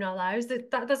first time in our lives,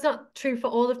 that's not true for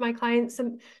all of my clients.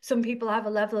 Some people have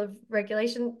a level of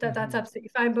regulation that's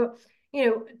absolutely fine. But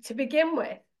to begin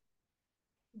with,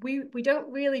 we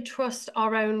don't really trust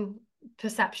our own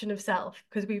perception of self,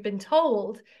 because we've been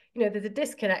told, there's a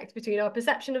disconnect between our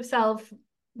perception of self,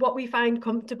 what we find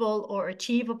comfortable or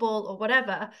achievable or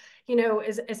whatever,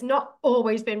 is not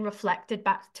always been reflected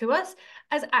back to us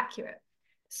as accurate.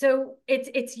 So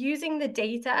it's using the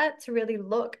data to really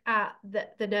look at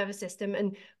the nervous system.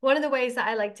 And one of the ways that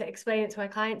I like to explain it to my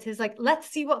clients is like, let's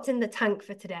see what's in the tank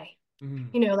for today. Mm.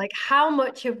 You know, like how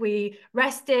much have we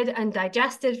rested and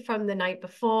digested from the night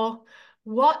before?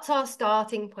 What's our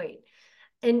starting point?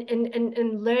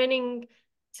 And learning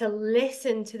to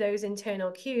listen to those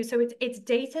internal cues. So it's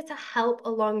data to help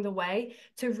along the way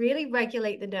to really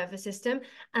regulate the nervous system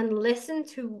and listen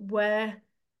to where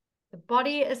the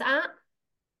body is at.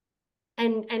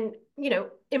 And you know,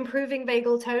 improving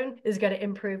vagal tone is going to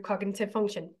improve cognitive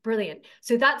function. Brilliant.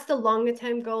 So that's the longer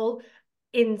term goal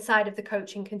inside of the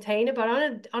coaching container, but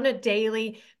on a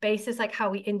daily basis, like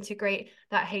how we integrate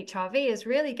that HRV is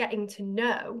really getting to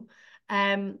know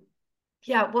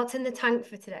yeah, what's in the tank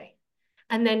for today.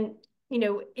 And then, you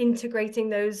know, integrating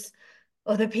those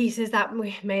other pieces that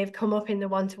may have come up in the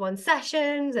one-to-one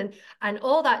sessions and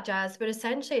all that jazz. But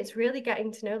essentially it's really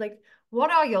getting to know, like, what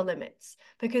are your limits?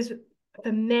 Because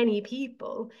for many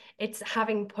people, it's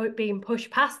being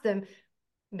pushed past them,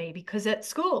 maybe because at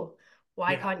school,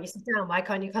 why Yeah. can't you sit down? Why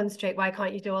can't you concentrate? Why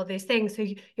can't you do all these things? So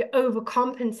you're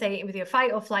overcompensating with your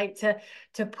fight or flight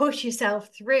to push yourself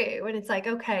through. And it's like,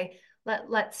 okay,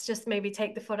 let's just maybe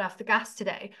take the foot off the gas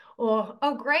today. Or,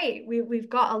 oh, great, we've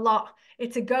got a lot.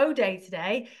 It's a go day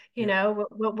today. You Yeah. know,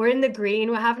 we're in the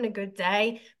green. We're having a good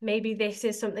day. Maybe this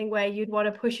is something where you'd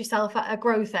want to push yourself at a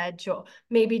growth edge, or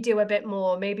maybe do a bit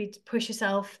more, maybe push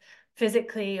yourself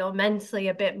physically or mentally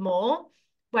a bit more.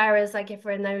 Whereas like if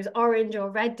we're in those orange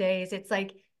or red days, it's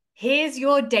like, here's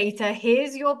your data,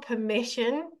 here's your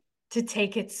permission to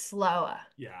take it slower.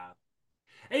 Yeah.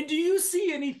 And do you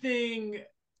see anything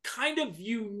kind of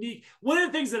unique? One of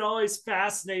the things that always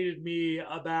fascinated me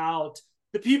about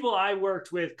the people I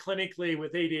worked with clinically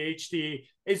with ADHD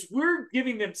is we're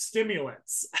giving them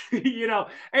stimulants, you know,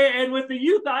 and with the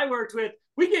youth I worked with,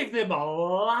 we gave them a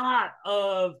lot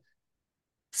of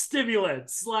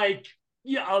stimulants, like,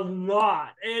 yeah, a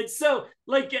lot. And so,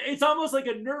 like, it's almost like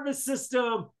a nervous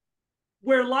system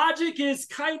where logic is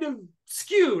kind of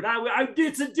skewed.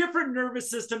 It's a different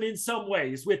nervous system in some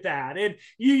ways with that. And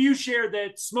you shared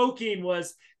that smoking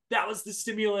that was the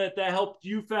stimulant that helped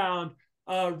you found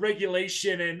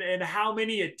regulation, and how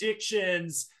many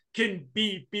addictions can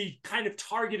be kind of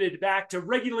targeted back to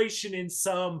regulation in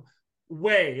some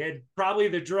way, and probably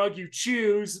the drug you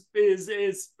choose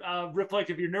is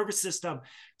reflective of your nervous system.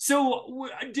 So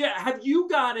have you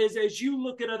got, as you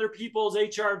look at other people's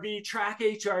HRV, track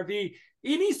HRV,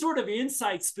 any sort of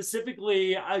insight,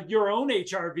 specifically your own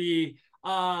HRV,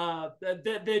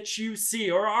 that you see?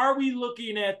 Or are we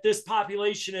looking at this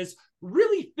population as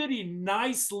really fitting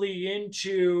nicely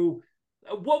into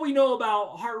what we know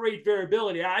about heart rate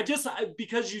variability?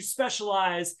 Because you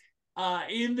specialize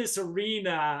in this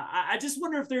arena, I just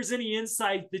wonder if there's any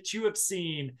insight that you have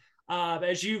seen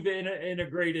as you've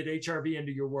integrated HRV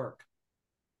into your work.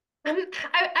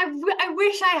 I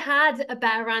wish I had a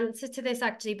better answer to this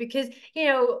actually, because you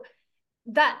know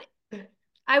that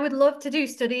I would love to do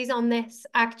studies on this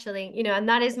actually, you know, and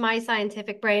that is my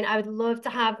scientific brain. I would love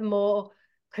to have more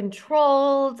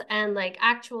controlled and like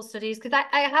actual studies, because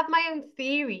I have my own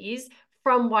theories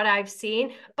from what I've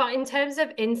seen. But in terms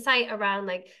of insight around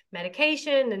like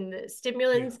medication and the Yeah.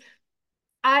 stimulants,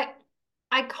 I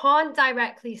I can't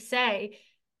directly say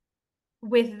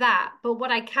with that. But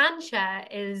what I can share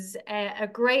is a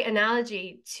great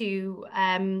analogy to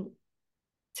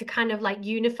kind of like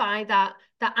unify that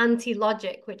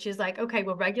anti-logic, which is like, okay,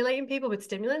 we're regulating people with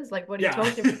stimulants. Like, what are you Yeah.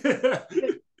 talking about?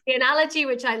 The analogy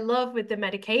which I love with the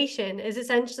medication is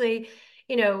essentially,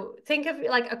 you know, think of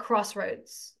like a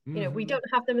crossroads. You know, we Mm-hmm. don't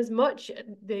have them as much.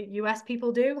 The US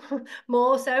people do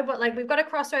more so, but like we've got a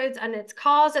crossroads and it's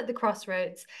cars at the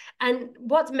crossroads. And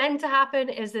what's meant to happen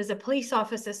is there's a police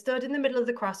officer stood in the middle of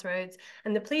the crossroads,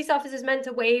 and the police officer is meant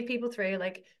to wave people through,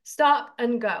 like, stop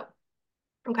and go.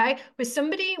 Okay. With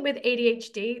somebody with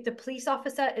ADHD, the police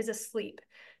officer is asleep.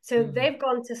 So Mm-hmm. they've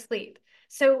gone to sleep.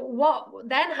 So what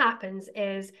then happens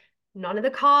is none of the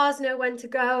cars know when to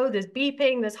go. There's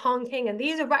beeping, there's honking, and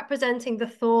these are representing the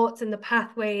thoughts and the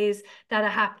pathways that are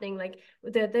happening. Like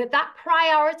that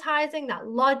prioritizing, that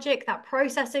logic, that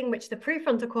processing, which the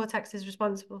prefrontal cortex is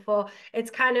responsible for.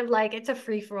 It's kind of like it's a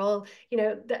free for all. You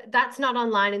know, that's not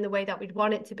online in the way that we'd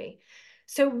want it to be.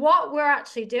 So what we're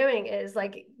actually doing is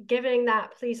like giving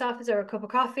that police officer a cup of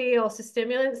coffee or some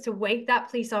stimulants to wake that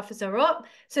police officer up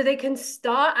so they can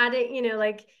start at it, you know,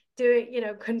 like do it, you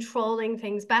know, controlling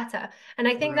things better. And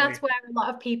I think Right. that's where a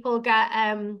lot of people get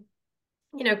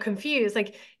you know, confused.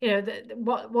 Like, you know,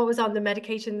 what was on the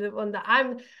medication, the one that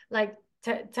I'm like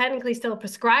technically still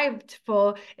prescribed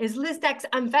for is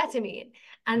lisdexamfetamine.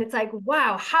 And it's like,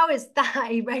 wow, how is that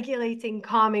a regulating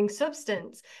calming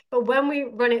substance? But when we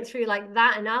run it through like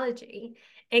that analogy,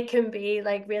 it can be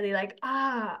like really like,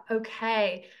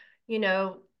 okay, you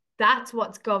know, that's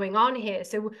what's going on here.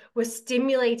 So we're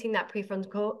stimulating that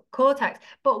prefrontal cortex.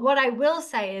 But what I will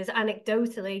say is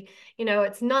anecdotally, you know,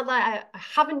 it's not that I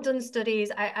haven't done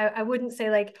studies. I wouldn't say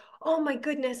like, oh my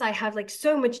goodness, I have like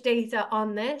so much data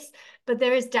on this, but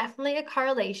there is definitely a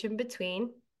correlation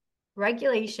between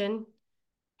regulation,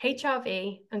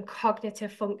 HRV, and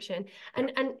cognitive function,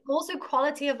 and also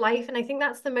quality of life. And I think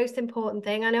that's the most important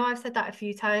thing. I know I've said that a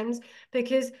few times,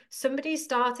 because somebody's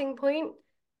starting point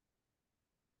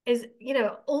is, you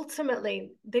know,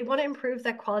 ultimately they want to improve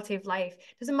their quality of life.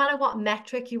 Doesn't matter what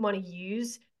metric you want to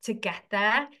use to get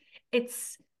there.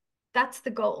 That's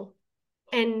the goal.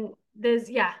 And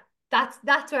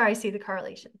that's where I see the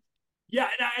correlation. Yeah,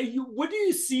 and what do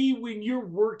you see when you're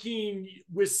working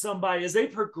with somebody as they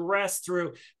progress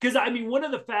through? Because I mean, one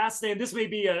of the fascinating, this may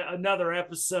be another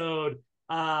episode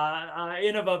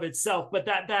in of itself, but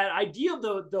that idea of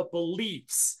the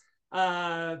beliefs,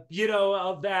 you know,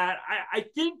 of that, I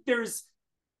think there's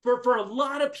for a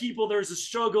lot of people, there's a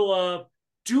struggle of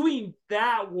doing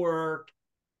that work.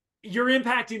 You're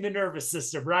impacting the nervous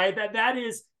system, right? That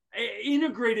is an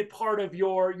integrated part of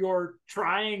your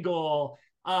triangle.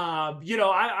 You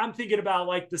know, I'm thinking about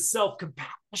like the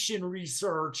self-compassion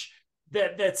research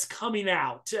that's coming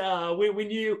out. When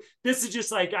you, this is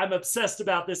just like, I'm obsessed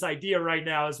about this idea right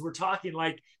now as we're talking,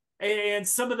 like, and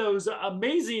some of those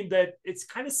amazing that it's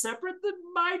kind of separate than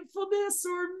mindfulness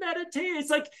or meditate.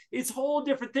 It's like, it's a whole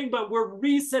different thing, but we're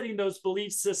resetting those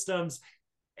belief systems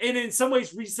and in some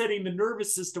ways resetting the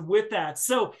nervous system with that.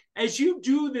 So as you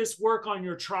do this work on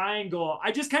your triangle,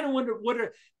 I just kind of wonder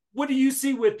what do you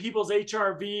see with people's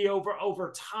HRV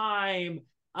over time,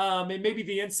 and maybe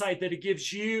the insight that it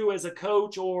gives you as a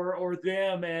coach or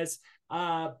them as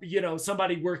you know,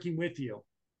 somebody working with you.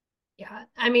 Yeah,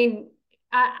 I mean,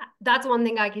 that's one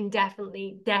thing I can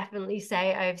definitely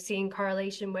say I've seen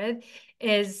correlation with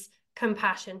is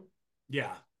compassion.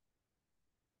 Yeah.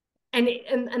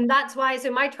 And that's why, so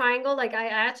my triangle, like I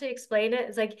actually explain it,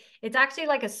 it's like it's actually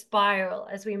like a spiral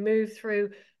as we move through,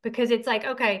 because it's like,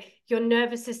 okay, your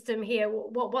nervous system here,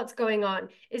 what's going on?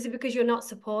 Is it because you're not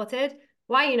supported?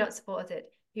 Why are you not supported?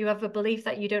 You have a belief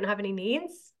that you don't have any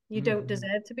needs, you don't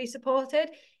deserve to be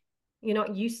supported, you're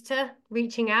not used to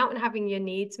reaching out and having your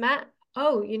needs met.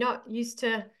 Oh, you're not used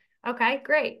to, okay,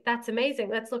 great, that's amazing,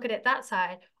 let's look at it that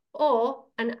side. Or,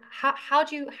 and how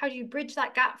do you bridge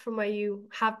that gap from where you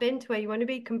have been to where you want to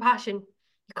be? Compassion.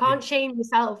 You can't Yeah. shame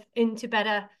yourself into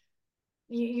better.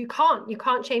 You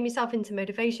can't shame yourself into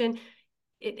motivation.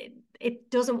 It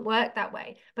doesn't work that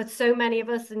way. But so many of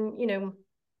us, and you know,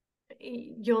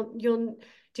 you'll do,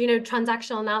 you know,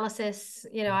 transactional analysis,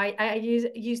 you know, I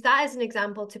use that as an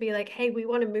example to be like, hey, we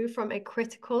want to move from a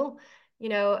critical, you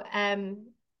know,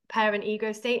 parent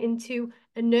ego state into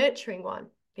a nurturing one.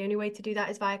 The only way to do that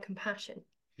is via compassion.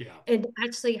 Yeah. And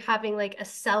actually having like a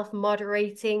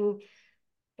self-moderating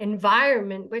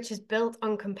environment which is built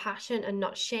on compassion and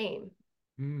not shame.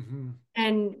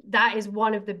 And that is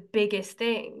one of the biggest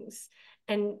things.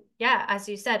 And yeah, as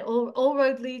you said, all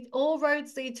roads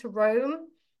lead to Rome.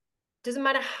 Doesn't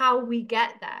matter how we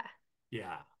get there.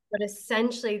 Yeah. But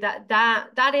essentially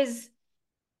that is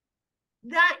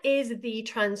the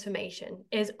transformation,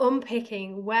 is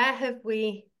unpicking where have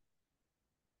we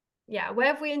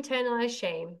internalized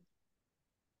shame.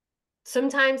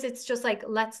 Sometimes it's just like,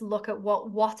 let's look at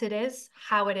what it is,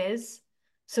 how it is.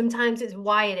 Sometimes it's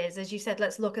why it is. As you said,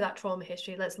 let's look at that trauma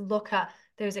history. Let's look at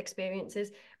those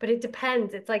experiences. But it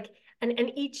depends. It's like,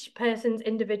 and each person's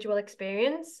individual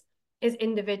experience is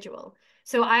individual.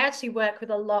 So I actually work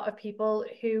with a lot of people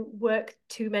who work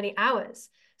too many hours.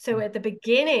 So at the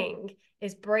beginning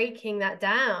is breaking that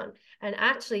down and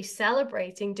actually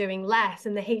celebrating doing less,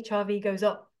 and the HRV goes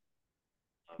up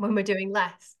when we're doing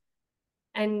less.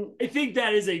 And I think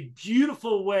that is a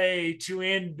beautiful way to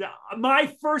end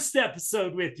my first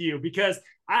episode with you, because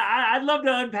I'd love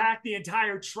to unpack the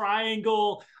entire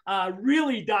triangle,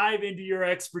 really dive into your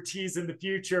expertise in the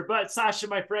future. But Saša,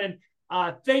 my friend,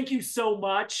 thank you so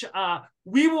much.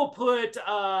 We will put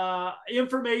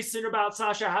information about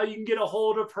Saša, how you can get a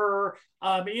hold of her,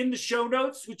 in the show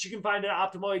notes, which you can find at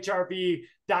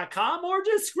optimalhrv.com, or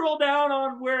just scroll down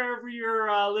on wherever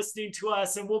you're listening to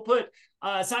us, and we'll put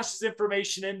Saša's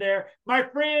information in there. My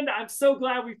friend, I'm so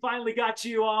glad we finally got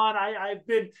you on. I've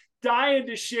been dying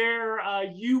to share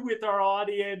you with our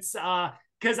audience.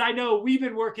 because I know we've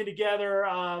been working together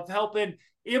of helping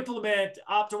implement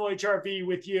optimal HRV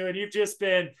with you, and you've just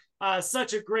been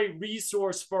such a great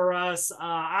resource for us.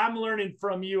 I'm learning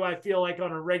from you, I feel like,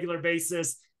 on a regular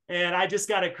basis, and I just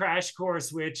got a crash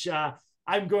course, which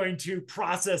I'm going to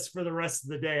process for the rest of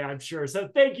the day, I'm sure. So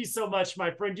thank you so much,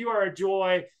 my friend. You are a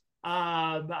joy,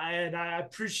 and I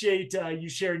appreciate you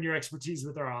sharing your expertise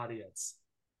with our audience.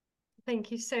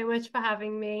 Thank you so much for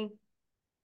having me.